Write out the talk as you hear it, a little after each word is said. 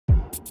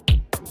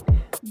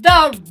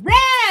The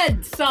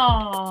red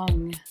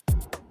song.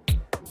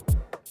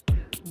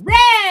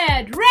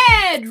 Red,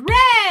 red,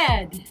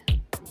 red.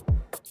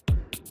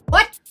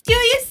 What do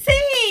you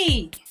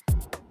see?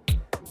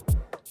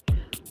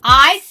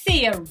 I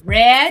see a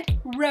red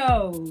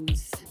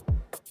rose.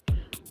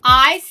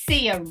 I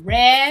see a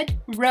red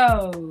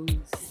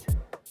rose.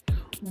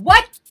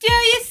 What do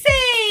you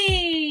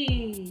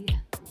see?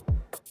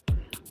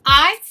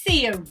 I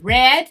see a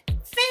red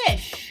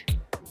fish.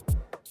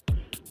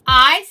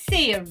 I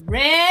see a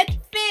red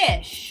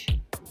fish.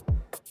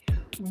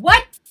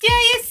 What do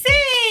you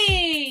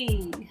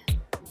see?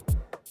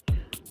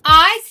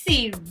 I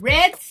see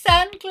red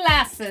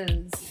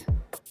sunglasses.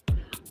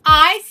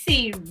 I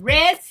see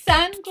red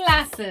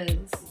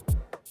sunglasses.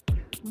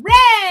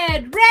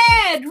 Red,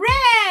 red,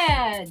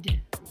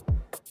 red.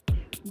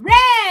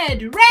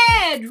 Red,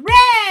 red,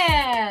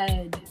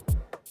 red.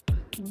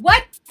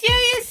 What do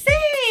you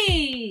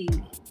see?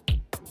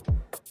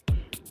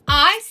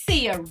 I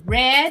see a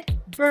red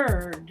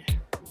bird.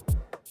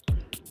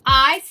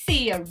 I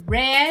see a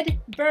red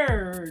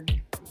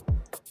bird.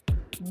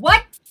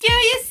 What do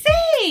you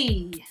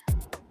see?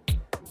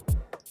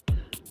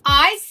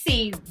 I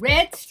see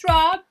red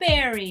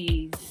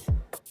strawberries.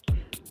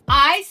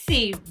 I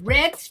see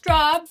red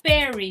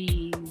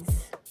strawberries.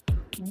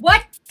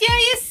 What do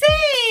you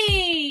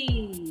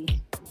see?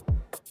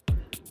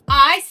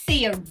 I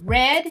see a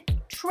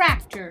red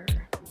tractor.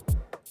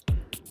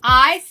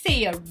 I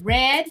see a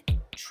red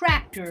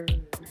tractor.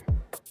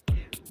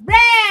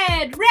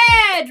 Red,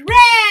 red,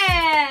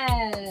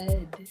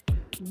 red.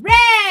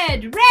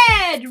 Red,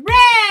 red,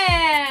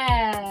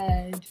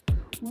 red.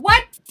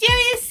 What do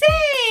you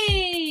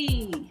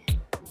see?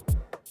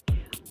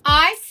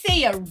 I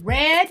see a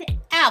red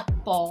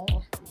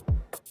apple.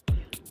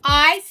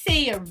 I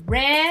see a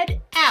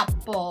red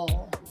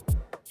apple.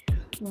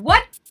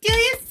 What do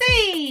you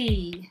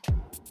see?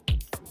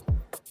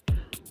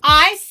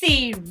 I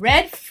see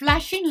red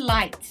flashing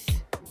lights.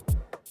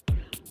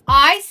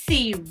 I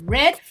see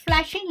red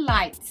flashing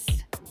lights.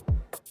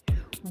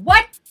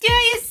 What do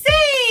you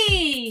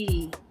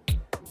see?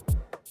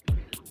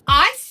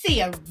 I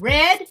see a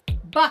red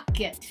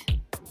bucket.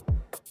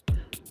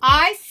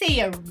 I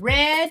see a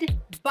red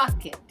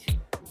bucket.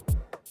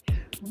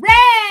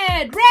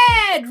 Red,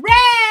 red,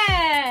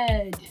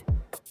 red.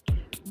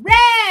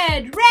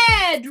 Red,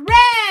 red,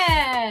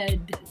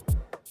 red.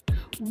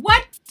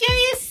 What do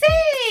you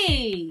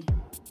see?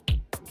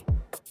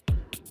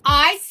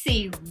 I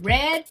see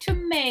red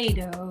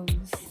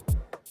tomatoes.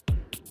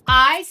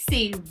 I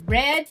see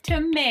red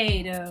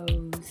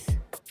tomatoes.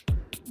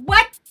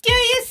 What do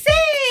you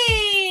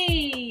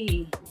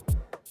see?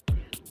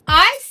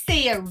 I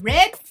see a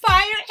red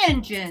fire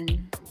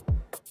engine.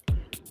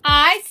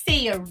 I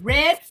see a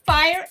red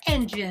fire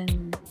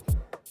engine.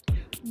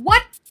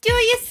 What do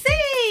you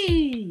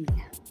see?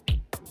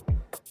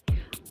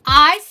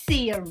 I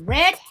see a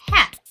red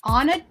hat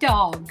on a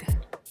dog.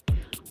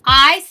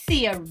 I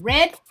see a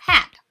red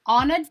hat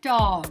on a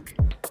dog.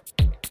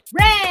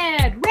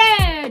 Red,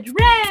 red,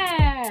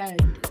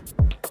 red.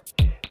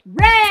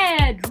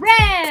 Red,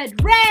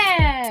 red,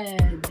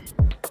 red.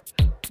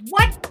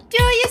 What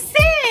do you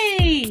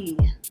see?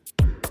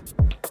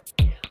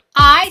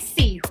 I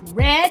see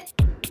red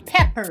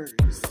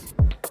peppers.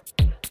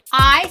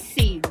 I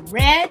see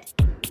red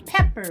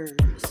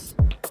peppers.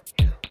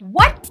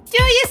 What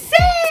do you see?